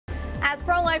As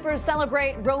pro-lifers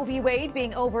celebrate Roe v. Wade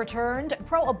being overturned,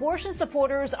 pro-abortion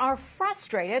supporters are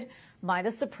frustrated by the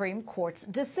Supreme Court's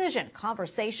decision.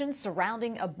 Conversations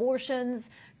surrounding abortions,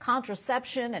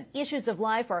 contraception, and issues of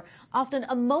life are often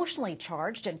emotionally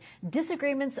charged, and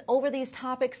disagreements over these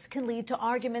topics can lead to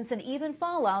arguments and even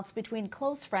fallouts between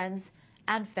close friends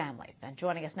and family. And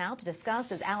joining us now to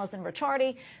discuss is Allison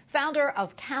Ricciardi, founder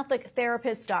of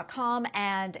CatholicTherapist.com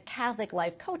and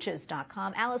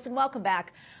CatholicLifeCoaches.com. Allison, welcome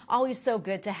back. Always so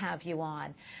good to have you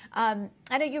on.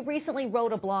 I know you recently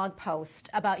wrote a blog post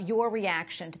about your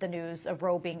reaction to the news of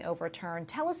Roe being overturned.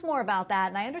 Tell us more about that.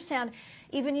 And I understand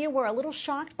even you were a little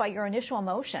shocked by your initial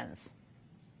emotions.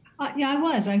 Yeah, I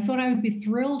was. I thought I would be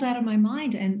thrilled out of my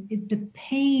mind. And the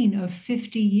pain of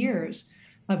 50 years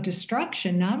of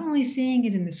destruction, not only seeing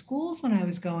it in the schools when I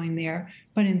was going there,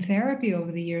 but in therapy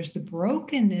over the years, the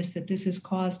brokenness that this has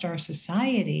caused our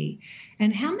society,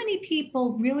 and how many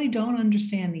people really don't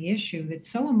understand the issue that's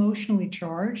so emotionally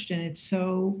charged, and it's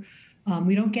so,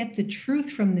 we don't get the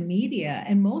truth from the media.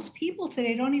 And most people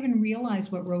today don't even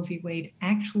realize what Roe v. Wade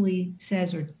actually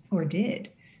says or did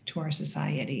to our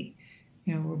society.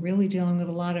 You know, we're really dealing with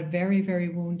a lot of very, very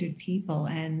wounded people.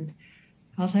 And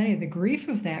I'll tell you, the grief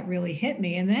of that really hit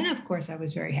me. And then, of course, I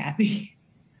was very happy.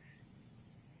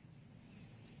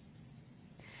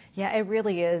 Yeah, it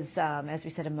really is, as we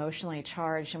said, emotionally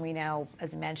charged. And we know,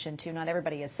 as mentioned, too, not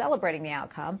everybody is celebrating the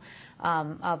outcome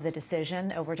of the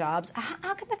decision over Dobbs.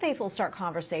 How can the faithful start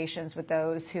conversations with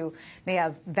those who may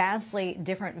have vastly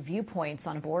different viewpoints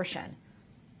on abortion?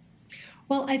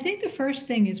 Well, I think the first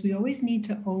thing is we always need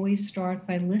to always start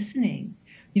by listening.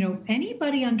 You know,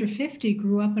 anybody under 50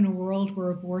 grew up in a world where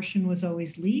abortion was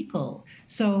always legal.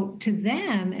 So to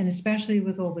them, and especially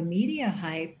with all the media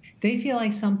hype, they feel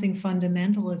like something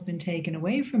fundamental has been taken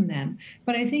away from them.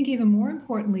 But I think even more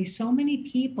importantly, so many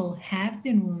people have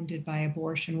been wounded by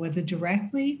abortion, whether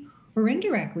directly or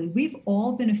indirectly. We've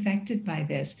all been affected by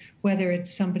this, whether it's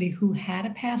somebody who had a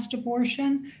past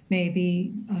abortion,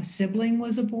 maybe a sibling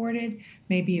was aborted,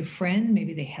 maybe a friend,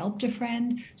 maybe they helped a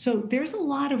friend. So there's a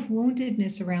lot of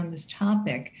woundedness around this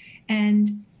topic.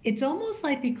 And it's almost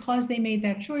like because they made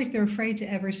that choice, they're afraid to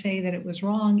ever say that it was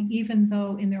wrong, even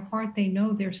though in their heart they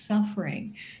know they're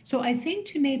suffering. So I think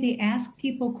to maybe ask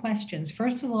people questions.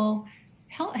 First of all,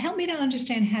 help me to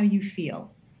understand how you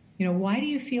feel. You know, why do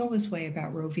you feel this way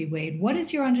about Roe v. Wade? What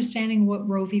is your understanding of what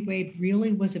Roe v. Wade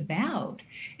really was about?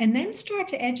 And then start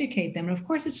to educate them. And of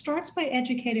course, it starts by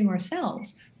educating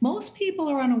ourselves. Most people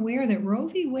are unaware that Roe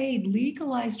v. Wade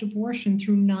legalized abortion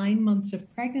through 9 months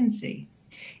of pregnancy.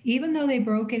 Even though they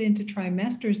broke it into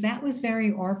trimesters, that was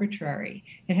very arbitrary.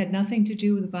 It had nothing to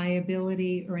do with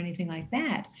viability or anything like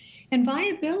that. And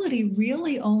viability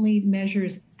really only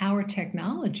measures our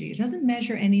technology. It doesn't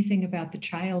measure anything about the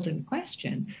child in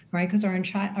question, right? Because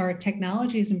our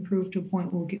technology has improved to a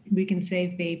point where we can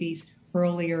save babies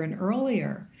earlier and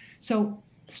earlier. So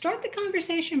start the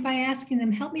conversation by asking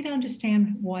them, help me to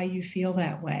understand why you feel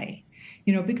that way.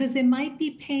 You know, because there might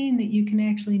be pain that you can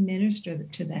actually minister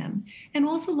to them. And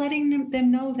also letting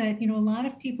them know that, you know, a lot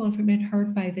of people have been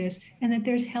hurt by this and that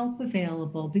there's help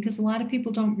available, because a lot of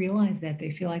people don't realize that.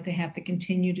 They feel like they have to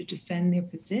continue to defend their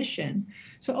position.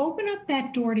 So open up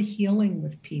that door to healing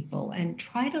with people and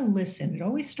try to listen. It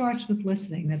always starts with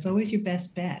listening. That's always your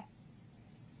best bet.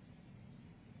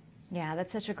 Yeah,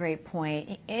 that's such a great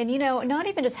point. And, you know, not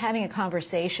even just having a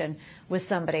conversation with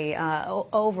somebody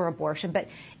over abortion, but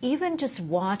even just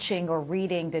watching or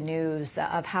reading the news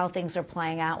of how things are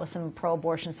playing out with some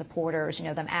pro-abortion supporters, you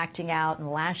know, them acting out and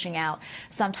lashing out,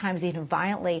 sometimes even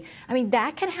violently. I mean,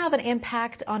 that can have an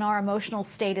impact on our emotional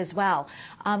state as well.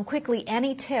 Quickly,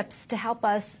 any tips to help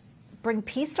us bring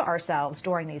peace to ourselves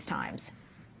during these times?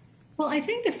 Well, I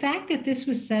think the fact that this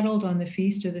was settled on the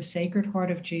Feast of the Sacred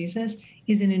Heart of Jesus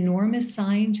is an enormous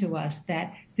sign to us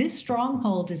that this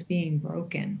stronghold is being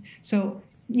broken. So,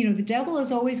 you know, the devil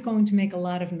is always going to make a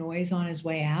lot of noise on his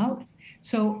way out.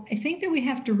 So I think that we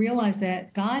have to realize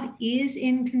that God is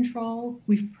in control.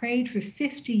 We've prayed for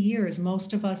 50 years,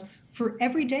 most of us, for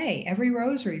every day, every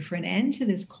rosary, for an end to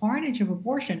this carnage of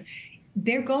abortion.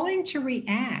 They're going to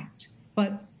react.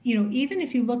 But, you know, even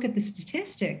if you look at the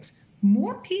statistics,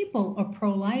 more people are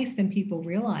pro-life than people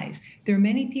realize. There are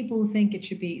many people who think it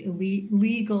should be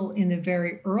legal in the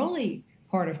very early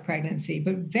part of pregnancy,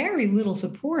 but very little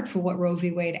support for what Roe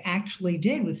v. Wade actually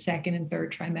did with second and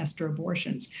third trimester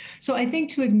abortions. So I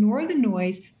think to ignore the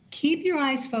noise, keep your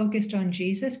eyes focused on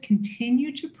Jesus,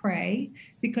 continue to pray,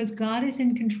 because God is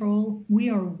in control. We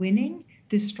are winning.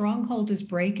 this stronghold is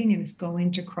breaking and it's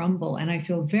going to crumble. And I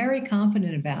feel very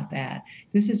confident about that.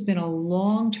 This has been a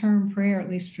long-term prayer, at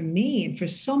least for me and for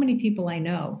so many people I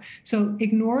know. So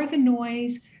ignore the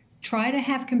noise. Try to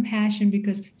have compassion,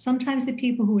 because sometimes the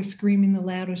people who are screaming the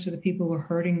loudest are the people who are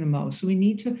hurting the most. So we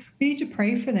need to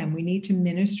pray for them. We need to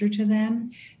minister to them,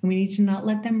 and we need to not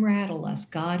let them rattle us.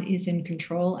 God is in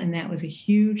control, and that was a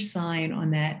huge sign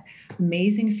on that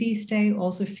amazing feast day,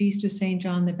 also feast of St.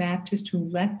 John the Baptist, who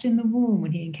leapt in the womb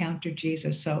when he encountered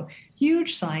Jesus. So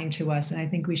huge sign to us, and I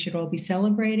think we should all be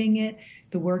celebrating it.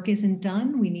 The work isn't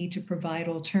done. We need to provide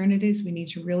alternatives. We need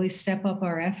to really step up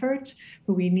our efforts,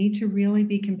 but we need to really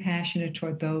be compassionate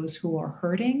toward those who are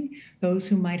hurting, those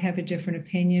who might have a different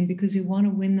opinion, because we want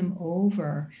to win them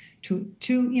over to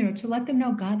let them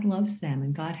know God loves them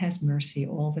and God has mercy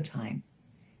all the time.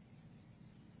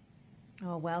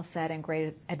 Oh, well said, and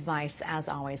great advice as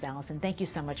always, Allison. Thank you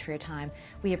so much for your time.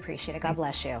 We appreciate it. God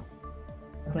bless you.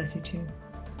 God bless you too.